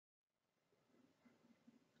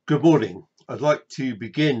Good morning. I'd like to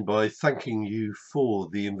begin by thanking you for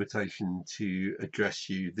the invitation to address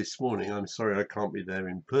you this morning. I'm sorry I can't be there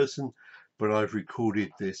in person, but I've recorded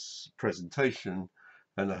this presentation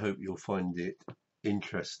and I hope you'll find it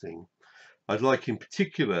interesting. I'd like in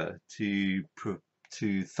particular to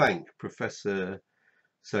thank Professor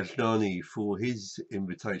Sajnani for his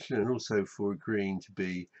invitation and also for agreeing to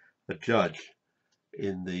be a judge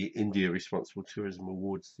in the India Responsible Tourism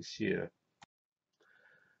Awards this year.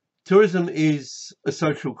 Tourism is a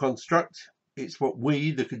social construct. It's what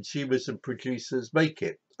we, the consumers and producers, make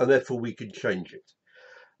it, and therefore we can change it.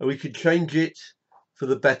 And we can change it for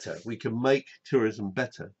the better. We can make tourism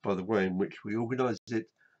better by the way in which we organise it,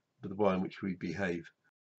 by the way in which we behave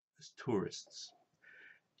as tourists.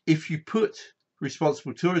 If you put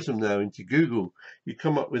responsible tourism now into Google, you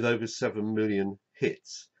come up with over 7 million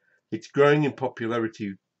hits. It's growing in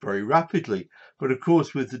popularity very rapidly, but of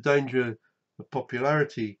course with the danger of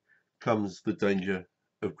popularity comes the danger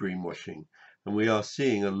of greenwashing. And we are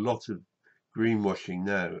seeing a lot of greenwashing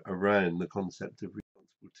now around the concept of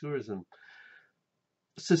responsible tourism.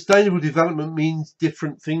 Sustainable development means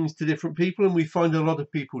different things to different people, and we find a lot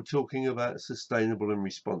of people talking about sustainable and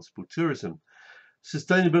responsible tourism.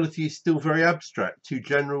 Sustainability is still very abstract, too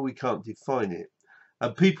general, we can't define it.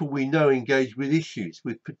 And people we know engage with issues,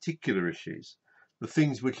 with particular issues, the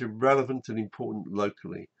things which are relevant and important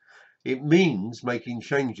locally. It means making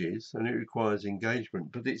changes and it requires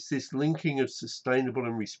engagement, but it's this linking of sustainable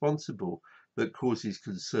and responsible that causes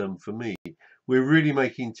concern for me. We're really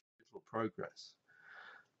making little progress.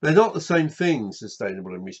 They're not the same thing,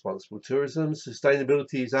 sustainable and responsible tourism.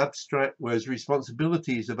 Sustainability is abstract, whereas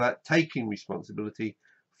responsibility is about taking responsibility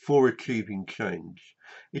for achieving change.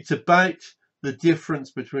 It's about the difference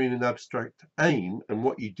between an abstract aim and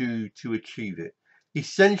what you do to achieve it.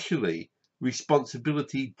 Essentially,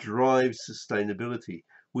 responsibility drives sustainability.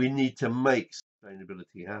 We need to make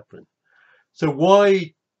sustainability happen. So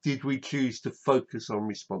why did we choose to focus on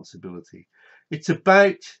responsibility? It's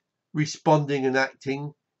about responding and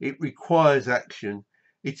acting. It requires action.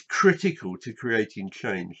 It's critical to creating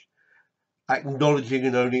change, acknowledging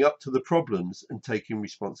and owning up to the problems and taking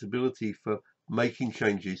responsibility for making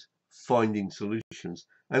changes, finding solutions.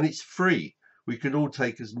 And it's free. We can all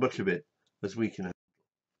take as much of it as we can.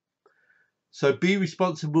 So be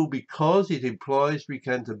responsible because it implies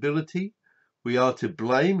accountability. We are to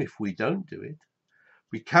blame if we don't do it.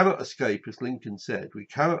 We cannot escape, as Lincoln said, we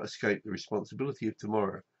cannot escape the responsibility of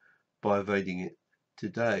tomorrow by evading it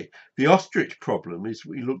today. The ostrich problem is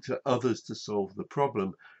we look to others to solve the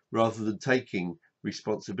problem rather than taking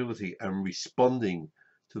responsibility and responding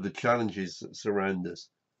to the challenges that surround us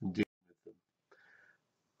and dealing with them.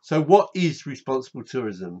 So what is responsible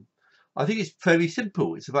tourism? I think it's fairly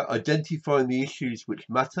simple. It's about identifying the issues which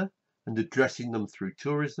matter and addressing them through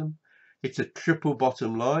tourism. It's a triple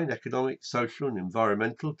bottom line, economic, social and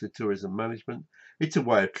environmental to tourism management. It's a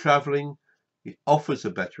way of travelling. It offers a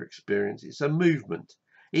better experience. It's a movement.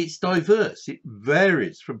 It's diverse. It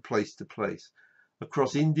varies from place to place.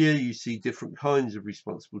 Across India, you see different kinds of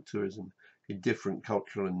responsible tourism in different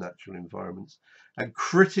cultural and natural environments. And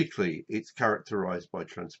critically, it's characterized by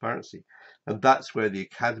transparency. And that's where the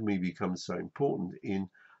academy becomes so important in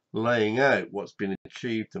laying out what's been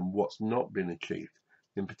achieved and what's not been achieved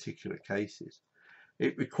in particular cases.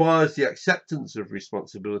 It requires the acceptance of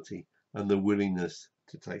responsibility and the willingness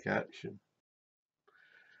to take action.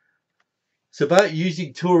 It's about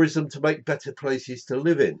using tourism to make better places to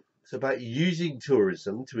live in. It's about using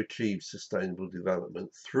tourism to achieve sustainable development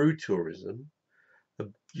through tourism,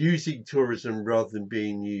 using tourism rather than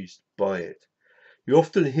being used by it. You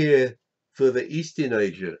often hear further east in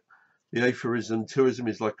Asia, the aphorism, tourism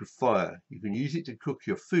is like a fire. You can use it to cook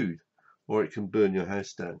your food or it can burn your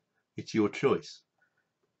house down. It's your choice,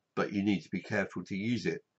 but you need to be careful to use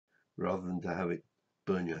it rather than to have it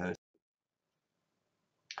burn your house.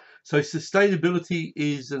 So sustainability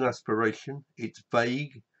is an aspiration. It's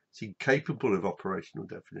vague, it's incapable of operational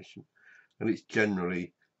definition, and it's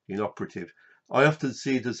generally inoperative. I often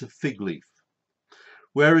see it as a fig leaf,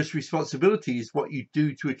 whereas responsibility is what you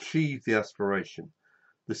do to achieve the aspiration.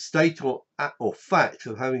 The state or fact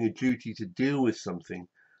of having a duty to deal with something,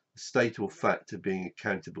 the state or fact of being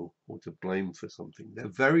accountable or to blame for something. They're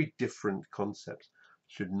very different concepts,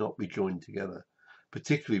 should not be joined together,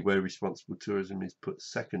 particularly where responsible tourism is put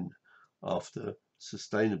second after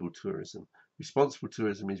sustainable tourism. Responsible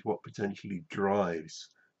tourism is what potentially drives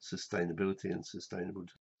sustainability and sustainable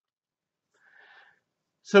tourism.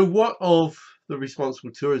 So what of the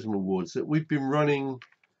Responsible Tourism Awards that we've been running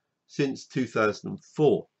since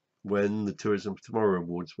 2004, when the Tourism for Tomorrow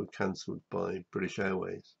Awards were cancelled by British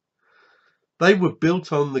Airways? They were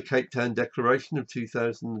built on the Cape Town Declaration of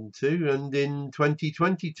 2002, and in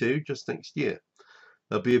 2022, just next year,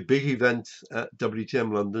 there'll be a big event at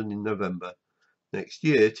WTM London in November next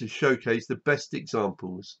year to showcase the best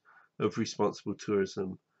examples of responsible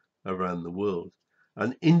tourism around the world.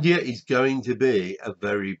 And India is going to be a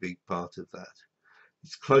very big part of that.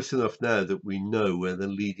 It's close enough now that we know where the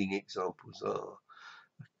leading examples are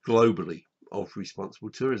globally of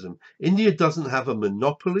responsible tourism. India doesn't have a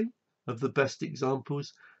monopoly of the best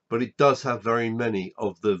examples, but it does have very many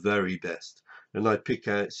of the very best. And I pick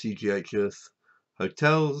out CGH Earth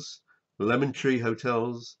hotels, Lemon Tree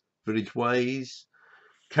hotels, Village Ways,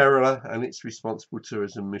 Kerala and its responsible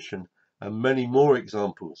tourism mission, and many more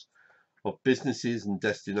examples of businesses and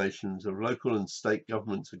destinations of local and state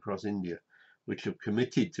governments across India, which have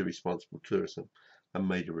committed to responsible tourism and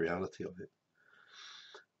made a reality of it.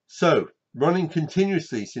 So, running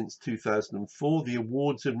continuously since 2004, the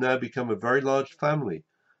awards have now become a very large family,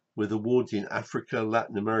 with awards in Africa,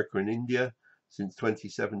 Latin America and India since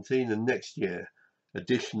 2017, and next year,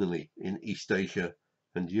 additionally, in East Asia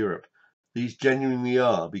and Europe. These genuinely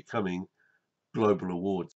are becoming global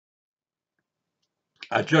awards.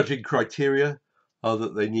 Our judging criteria are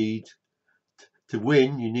that they need to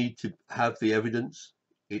win, you need to have the evidence,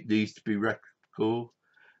 it needs to be replicable,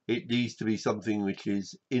 it needs to be something which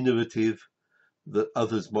is innovative that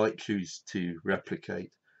others might choose to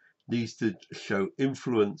replicate, it needs to show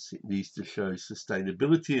influence, it needs to show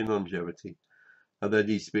sustainability and longevity, and there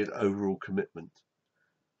needs to be an overall commitment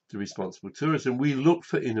to responsible tourism. We look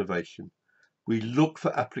for innovation, we look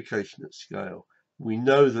for application at scale. We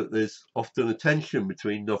know that there's often a tension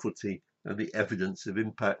between novelty and the evidence of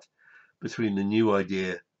impact, between the new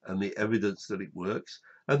idea and the evidence that it works.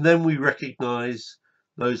 And then we recognize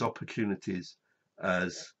those opportunities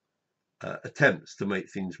as attempts to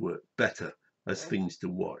make things work better, as things to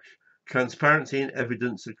watch. Transparency and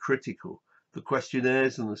evidence are critical. The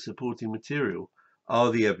questionnaires and the supporting material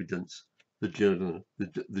are the evidence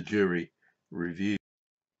the jury reviews.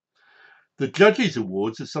 The Judges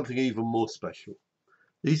Awards are something even more special.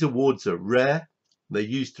 These awards are rare. They're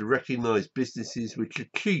used to recognize businesses which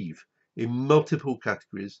achieve in multiple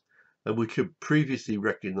categories and which have previously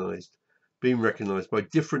been recognized by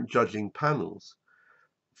different judging panels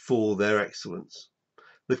for their excellence.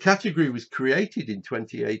 The category was created in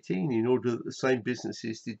 2018 in order that the same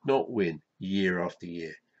businesses did not win year after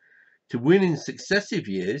year. To win in successive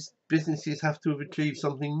years, businesses have to have achieved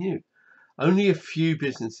something new. Only a few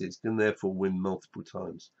businesses can therefore win multiple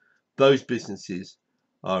times. Those businesses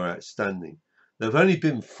are outstanding. There have only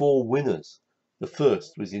been 4 winners. The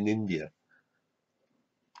first was in India.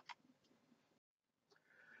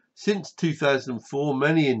 Since 2004,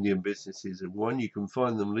 many Indian businesses have won. You can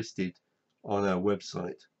find them listed on our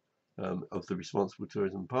website of the Responsible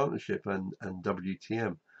Tourism Partnership and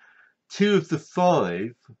WTM. 2 of the 5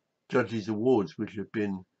 Judges Awards which have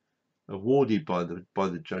been awarded by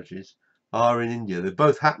the judges are in India. They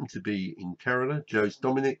both happen to be in Kerala. Jose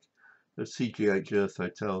Dominic of CGH Earth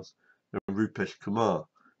Hotels and Rupesh Kumar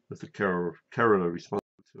of the Kerala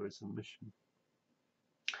Responsible Tourism Mission.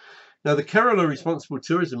 Now, the Kerala Responsible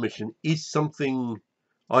Tourism Mission is something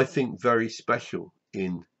I think very special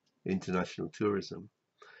in international tourism.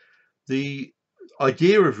 The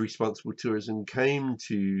idea of responsible tourism came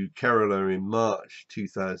to Kerala in March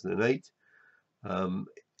 2008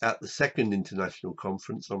 at the second international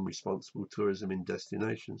conference on responsible tourism in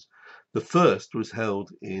destinations. The first was held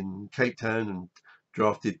in Cape Town and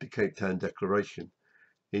drafted the Cape Town Declaration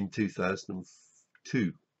in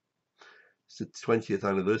 2002. It's the 20th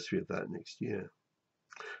anniversary of that next year.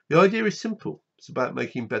 The idea is simple. It's about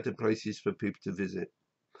making better places for people to visit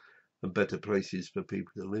and better places for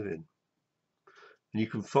people to live in. And you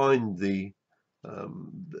can find the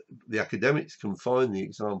academics can find the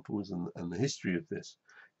examples and the history of this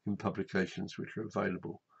in publications which are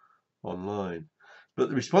available online. But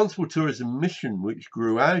the Responsible Tourism Mission, which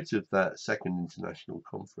grew out of that second international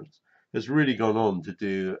conference, has really gone on to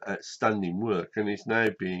do outstanding work and is now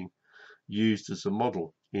being used as a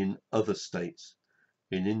model in other states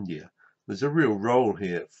in India. There's a real role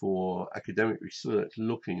here for academic research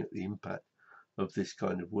looking at the impact of this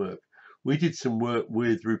kind of work. We did some work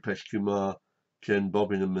with Rupesh Kumar, Jen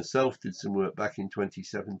Bobbin and myself did some work back in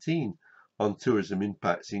 2017 on tourism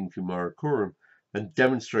impacts in Kumarakoram and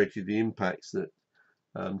demonstrated the impacts that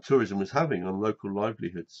tourism was having on local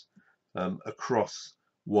livelihoods across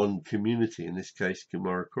one community, in this case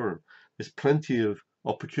Kumarakoram. There's plenty of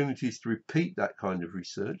opportunities to repeat that kind of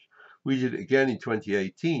research. We did it again in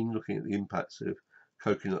 2018, looking at the impacts of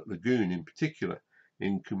Coconut Lagoon in particular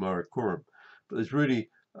in Kumarakoram. But there's really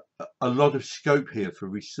a lot of scope here for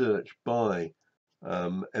research by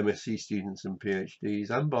MSc students and PhDs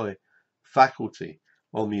and by faculty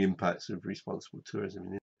on the impacts of responsible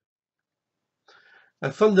tourism.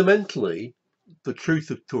 And fundamentally, the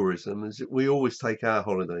truth of tourism is that we always take our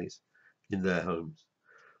holidays in their homes.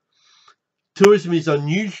 Tourism is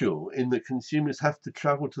unusual in that consumers have to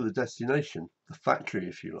travel to the destination, the factory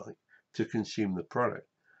if you like, to consume the product.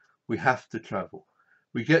 We have to travel.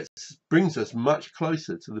 Brings us much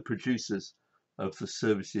closer to the producers of the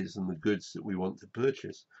services and the goods that we want to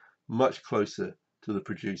purchase, much closer to the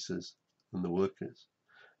producers and the workers.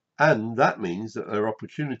 And that means that there are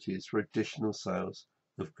opportunities for additional sales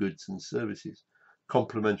of goods and services,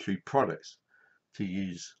 complementary products, to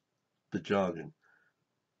use the jargon.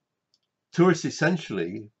 Tourists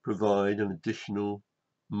essentially provide an additional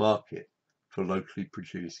market for locally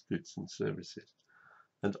produced goods and services,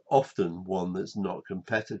 and often one that's not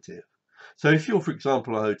competitive. So if you're, for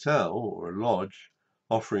example, a hotel or a lodge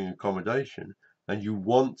offering accommodation and you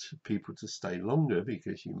want people to stay longer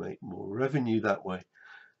because you make more revenue that way,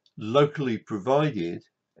 locally provided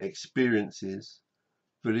experiences,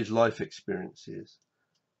 village life experiences,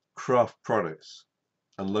 craft products,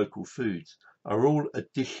 and local foods are all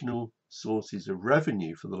additional sources of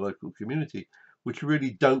revenue for the local community, which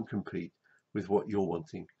really don't compete with what you're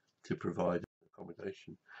wanting to provide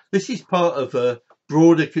accommodation. This is part of a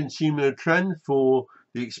broader consumer trend for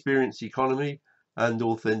the experience economy and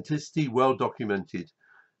authenticity, well documented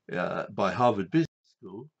by Harvard Business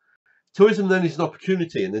School. Tourism then is an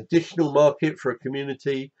opportunity, an additional market for a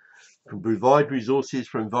community, can provide resources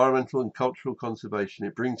for environmental and cultural conservation.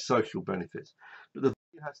 It brings social benefits, but the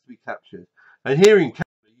value has to be captured. And here in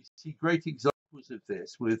Canada, you see great examples of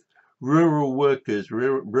this with rural workers,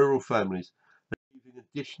 rural families achieving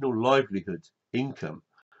additional livelihood income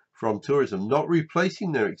from tourism, not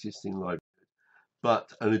replacing their existing livelihood,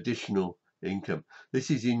 but an additional income.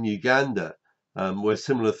 This is in Uganda, where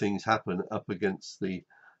similar things happen up against the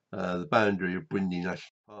boundary of Bwindi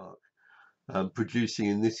National Park, producing,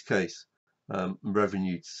 in this case,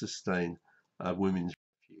 revenue to sustain women's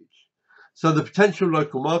refuge. So the potential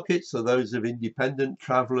local markets are those of independent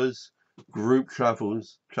travellers, group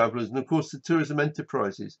travellers, and of course the tourism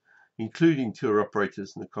enterprises, including tour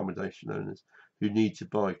operators and accommodation owners who need to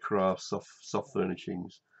buy crafts, soft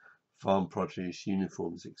furnishings, farm produce,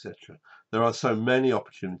 uniforms, etc. There are so many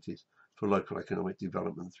opportunities for local economic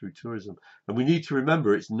development through tourism. And we need to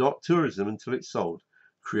remember it's not tourism until it's sold,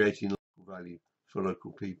 creating local value for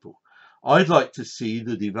local people. I'd like to see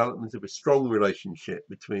the development of a strong relationship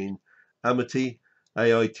between Amity,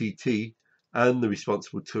 AITT, and the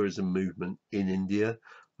responsible tourism movement in India.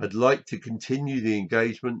 I'd like to continue the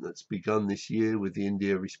engagement that's begun this year with the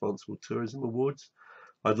India Responsible Tourism Awards.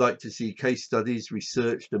 I'd like to see case studies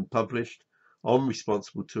researched and published on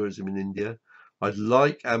responsible tourism in India. I'd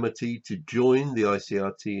like Amity to join the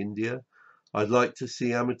ICRT India. I'd like to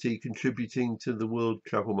see Amity contributing to the World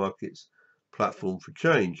Travel Markets Platform for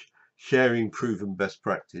Change, sharing proven best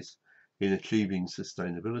practice in achieving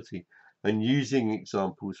sustainability and using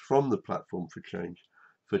examples from the Platform for Change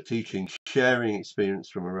for teaching, sharing experience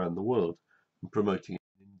from around the world and promoting it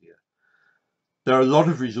in India. There are a lot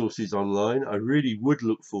of resources online. I really would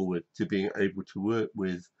look forward to being able to work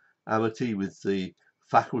with Amity, with the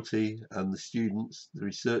faculty and the students, the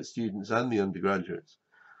research students and the undergraduates,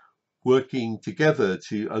 working together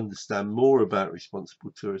to understand more about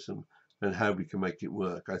responsible tourism and how we can make it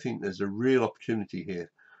work. I think there's a real opportunity here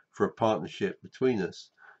for a partnership between us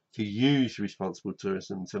to use responsible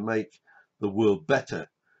tourism to make the world better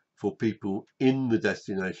for people in the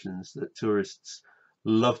destinations that tourists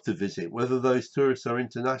love to visit. Whether those tourists are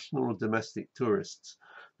international or domestic tourists,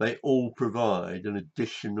 they all provide an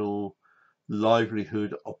additional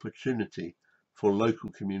livelihood opportunity for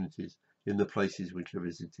local communities in the places which are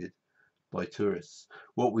visited by tourists.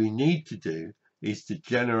 What we need to do is to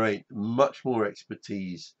generate much more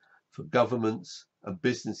expertise for governments and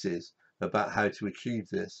businesses about how to achieve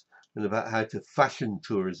this and about how to fashion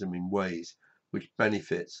tourism in ways which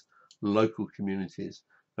benefits local communities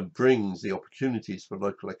and brings the opportunities for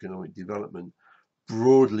local economic development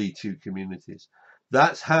broadly to communities.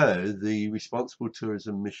 That's how the responsible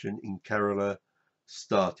tourism mission in Kerala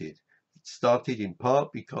started. It started in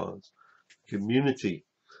part because community,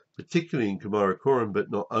 particularly in Kumarakoram, but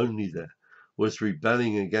not only there, was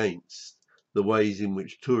rebelling against the ways in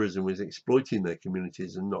which tourism was exploiting their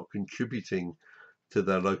communities and not contributing to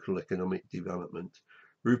their local economic development.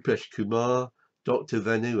 Rupesh Kumar, Dr.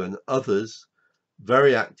 Venu and others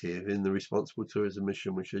very active in the responsible tourism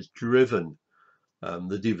mission, which has driven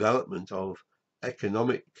the development of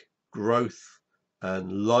economic growth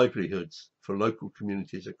and livelihoods for local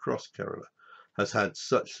communities across Kerala has had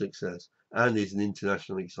such success and is an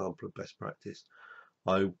international example of best practice.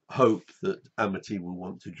 I hope that Amity will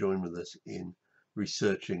want to join with us in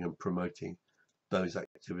researching and promoting those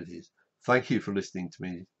activities. Thank you for listening to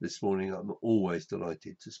me this morning. I'm always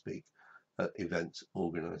delighted to speak at events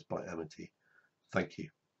organised by Amity. Thank you.